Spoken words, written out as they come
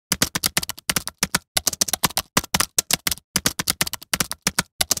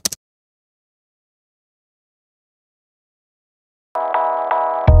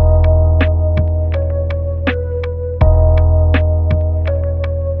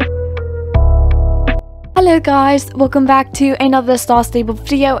Hello guys, welcome back to another Star Stable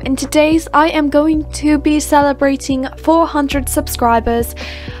video. In today's I am going to be celebrating 400 subscribers.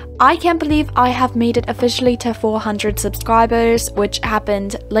 I can't believe I have made it officially to 400 subscribers, which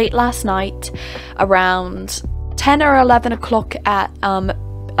happened late last night around 10 or 11 o'clock at 10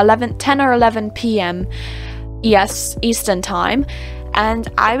 or 11 p.m. yes, Eastern time. And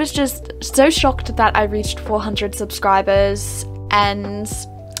I was just so shocked that I reached 400 subscribers, and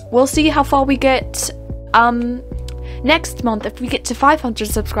we'll see how far we get next month if we get to 500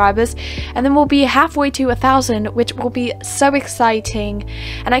 subscribers, and then we'll be halfway to 1,000, which will be so exciting.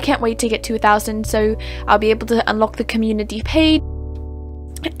 And I can't wait to get to 1,000, so I'll be able to unlock the community page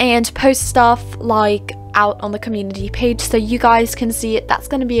and post stuff like out on the community page so you guys can see it. That's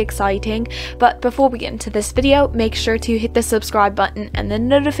going to be exciting. But before we get into this video, make sure to hit the subscribe button and the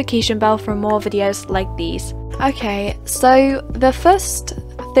notification bell for more videos like these. Okay, so the first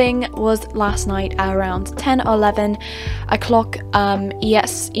thing was last night around 10 or 11 o'clock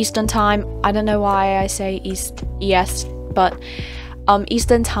yes, Eastern time. I don't know why I say ES, but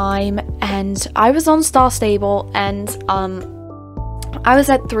Eastern time, and I was on Star Stable, and I was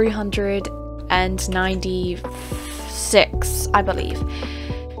at 396, I believe.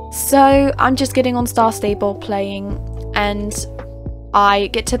 So I'm just getting on Star Stable playing, and I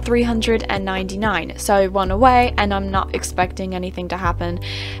get to 399, so one away, and I'm not expecting anything to happen.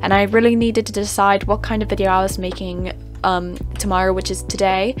 And I really needed to decide what kind of video I was making tomorrow, which is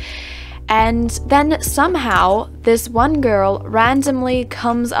today. And then somehow this one girl randomly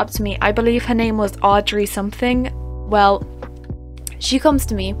comes up to me. I believe her name was Audrey something. Well, she comes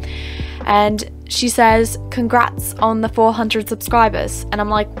to me and she says, "Congrats on the 400 subscribers." And I'm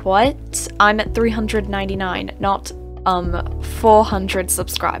like, what? I'm at 399, not 400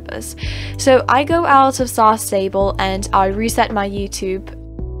 subscribers. So I go out of Star Stable and I reset my YouTube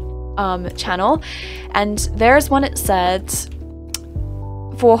channel, and there's when it said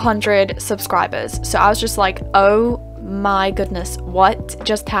 400 subscribers. So I was just like, oh my goodness, what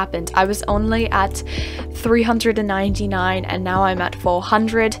just happened? I was only at 399 and now I'm at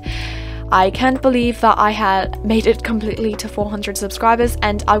 400. I can't believe that I had made it completely to 400 subscribers,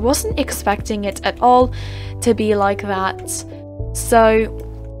 and I wasn't expecting it at all to be like that. So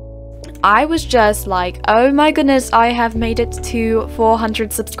I was just like, oh my goodness, I have made it to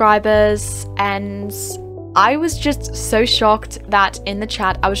 400 subscribers. And I was just so shocked that in the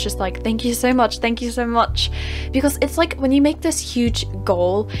chat I was just like, thank you so much, because it's like when you make this huge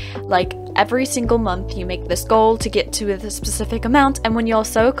goal, like every single month you make this goal to get to a specific amount, and when you're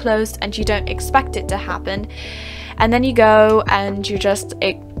so close and you don't expect it to happen, and then you go and you just,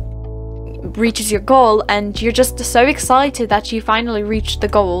 it reaches your goal and you're just so excited that you finally reached the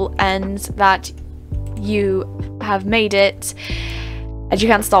goal and that you have made it, and you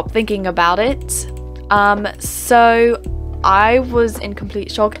can't stop thinking about it. So I was in complete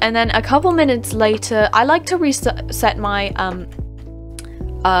shock, and then a couple minutes later, I like to reset my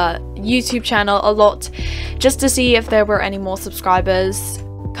YouTube channel a lot just to see if there were any more subscribers,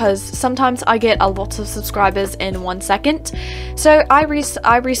 because sometimes I get a lot of subscribers in 1 second. So I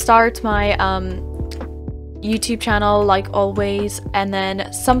restart my YouTube channel like always, and then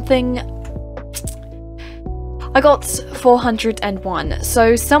I got 401.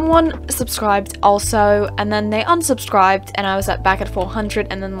 So someone subscribed also, and then they unsubscribed, and I was back at 400,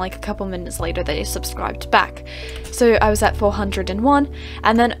 and then like a couple minutes later they subscribed back. So I was at 401,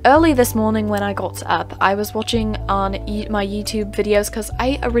 and then early this morning when I got up, I was watching on my YouTube videos, because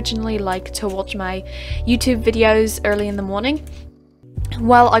I originally like to watch my YouTube videos early in the morning.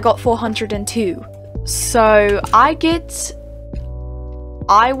 Well, I got 402. So I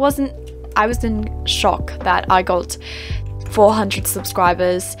was in shock that I got 400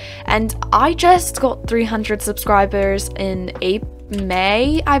 subscribers, and I just got 300 subscribers in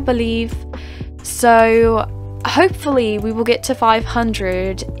May, I believe. So hopefully we will get to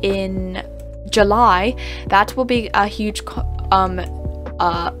 500 in July. That will be a huge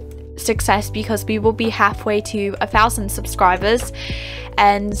success, because we will be halfway to 1,000 subscribers,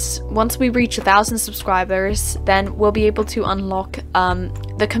 and once we reach 1,000 subscribers, then we'll be able to unlock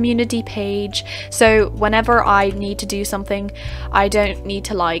the community page. So whenever I need to do something, I don't need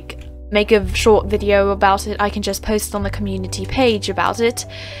to like make a short video about it. I can just post on the community page about it.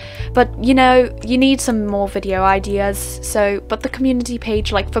 But you know, you need some more video ideas. So, but the community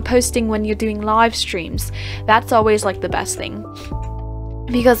page, like for posting when you're doing live streams, that's always like the best thing,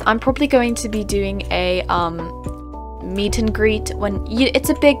 because I'm probably going to be doing a meet and greet when it's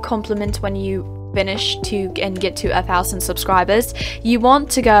a big compliment when you finish to and get to 1,000 subscribers, you want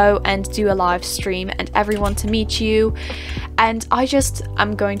to go and do a live stream and everyone to meet you. And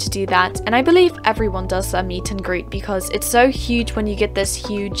I'm going to do that, and I believe everyone does a meet and greet, because it's so huge when you get this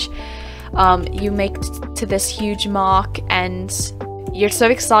huge you make to this huge mark and you're so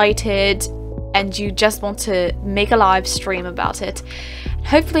excited and you just want to make a live stream about it.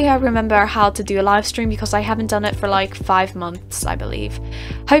 Hopefully I remember how to do a live stream, because I haven't done it for like 5 months, I believe.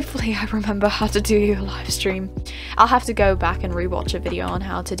 Hopefully I remember how to do a live stream. I'll have to go back and rewatch a video on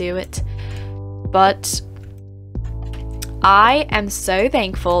how to do it. But I am so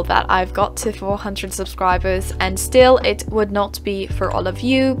thankful that I've got to 400 subscribers, and still it would not be for all of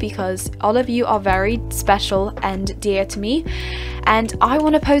you, because all of you are very special and dear to me, and I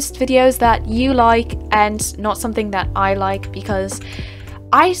want to post videos that you like and not something that I like, because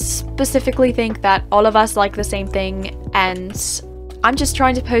I specifically think that all of us like the same thing, and I'm just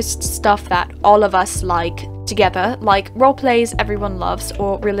trying to post stuff that all of us like together, like roleplays everyone loves,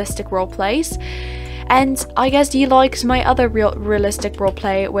 or realistic roleplays. And I guess you liked my other realistic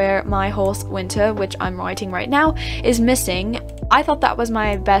roleplay where my horse Winter, which I'm writing right now, is missing. I thought that was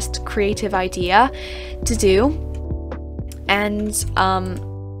my best creative idea to do. And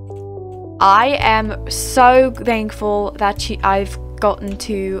I am so thankful that I've gotten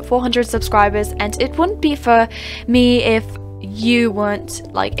to 400 subscribers, and it wouldn't be for me if you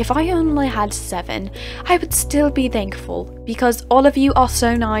weren't, like, if I only had 7, I would still be thankful, because all of you are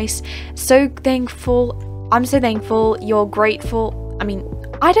so nice, so thankful. I'm so thankful, you're grateful. I mean,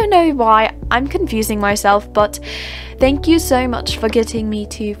 I don't know why I'm confusing myself, but thank you so much for getting me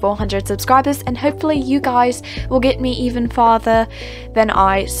to 400 subscribers, and hopefully you guys will get me even farther than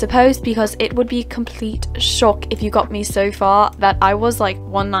I supposed, because it would be a complete shock if you got me so far that I was like,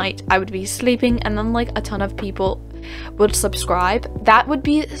 one night I would be sleeping and then like a ton of people would subscribe. That would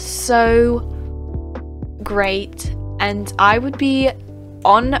be so great, and I would be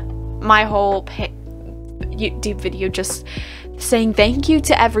on my whole YouTube video just saying thank you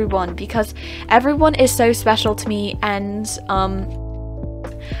to everyone, because everyone is so special to me, and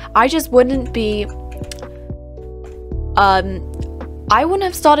I just wouldn't be I wouldn't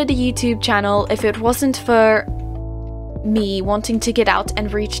have started a YouTube channel if it wasn't for me wanting to get out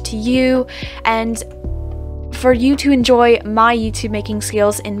and reach to you, and for you to enjoy my YouTube making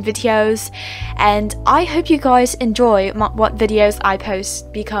skills in videos. And I hope you guys enjoy what videos I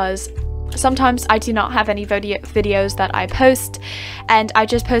post, because sometimes I do not have any videos that I post, and I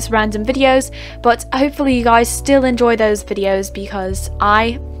just post random videos, but hopefully you guys still enjoy those videos, because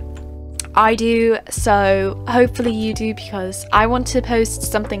I do. So hopefully you do, because I want to post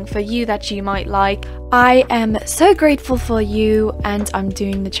something for you that you might like. I am so grateful for you, and I'm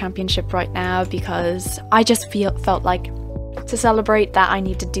doing the championship right now because I just felt like to celebrate that I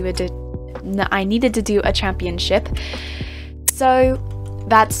needed to do a championship. So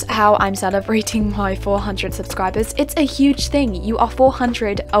that's how I'm celebrating my 400 subscribers. It's a huge thing. You are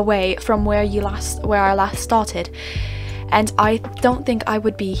 400 away from where I last started. And I don't think I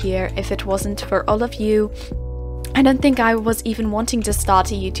would be here if it wasn't for all of you. I don't think I was even wanting to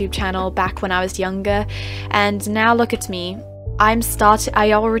start a YouTube channel back when I was younger. And now look at me. I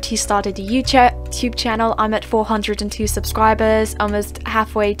already started a YouTube channel. I'm at 402 subscribers, almost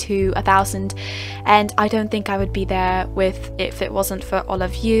halfway to 1,000. And I don't think I would be there if it wasn't for all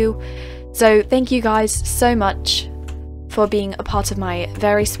of you. So thank you guys so much for being a part of my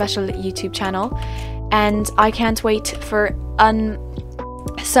very special YouTube channel. And I can't wait for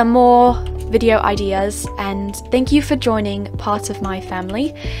some more video ideas, and thank you for joining part of my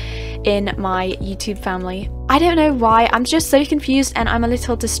family in my YouTube family. I don't know why, I'm just so confused, and I'm a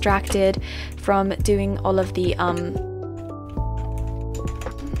little distracted from doing all of the oh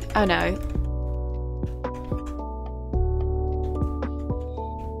no,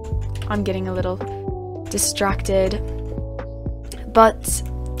 I'm getting a little distracted, but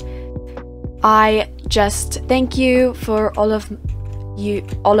I just thank you for all of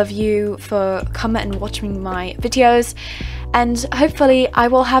you for coming and watching my videos, and hopefully I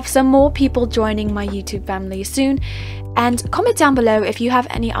will have some more people joining my YouTube family soon. And comment down below if you have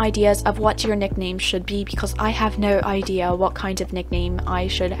any ideas of what your nickname should be, because I have no idea what kind of nickname I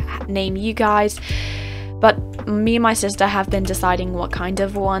should name you guys. But me and my sister have been deciding what kind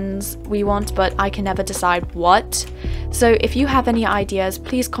of ones we want, but I can never decide what. So if you have any ideas,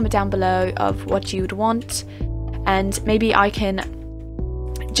 please comment down below of what you'd want, and maybe I can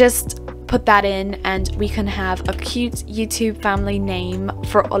just put that in and we can have a cute YouTube family name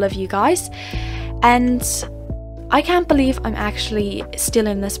for all of you guys. And I can't believe I'm actually still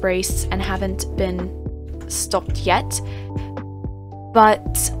in this race and haven't been stopped yet.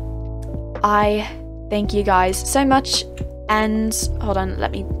 But I thank you guys so much. And hold on,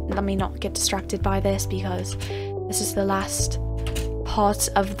 let me not get distracted by this, because this is the last part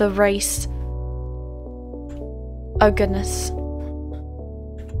of the race. Oh goodness.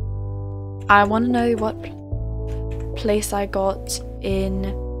 I want to know what place I got in.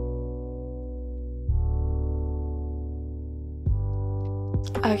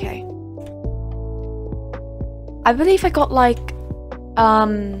 Okay. I believe I got like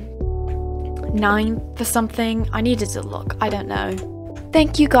 9th or something. I needed to look. I don't know.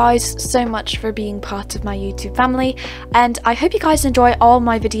 Thank you guys so much for being part of my YouTube family, and I hope you guys enjoy all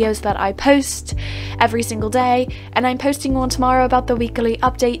my videos that I post every single day. And I'm posting one tomorrow about the weekly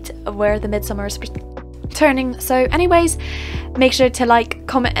update of where the midsummer is returning. So anyways, make sure to like,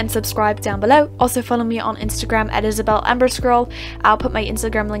 comment and subscribe down below. Also follow me on Instagram at Isabel Emberscroll. I'll put my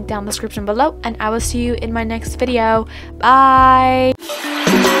Instagram link down in the description below, and I will see you in my next video. Bye!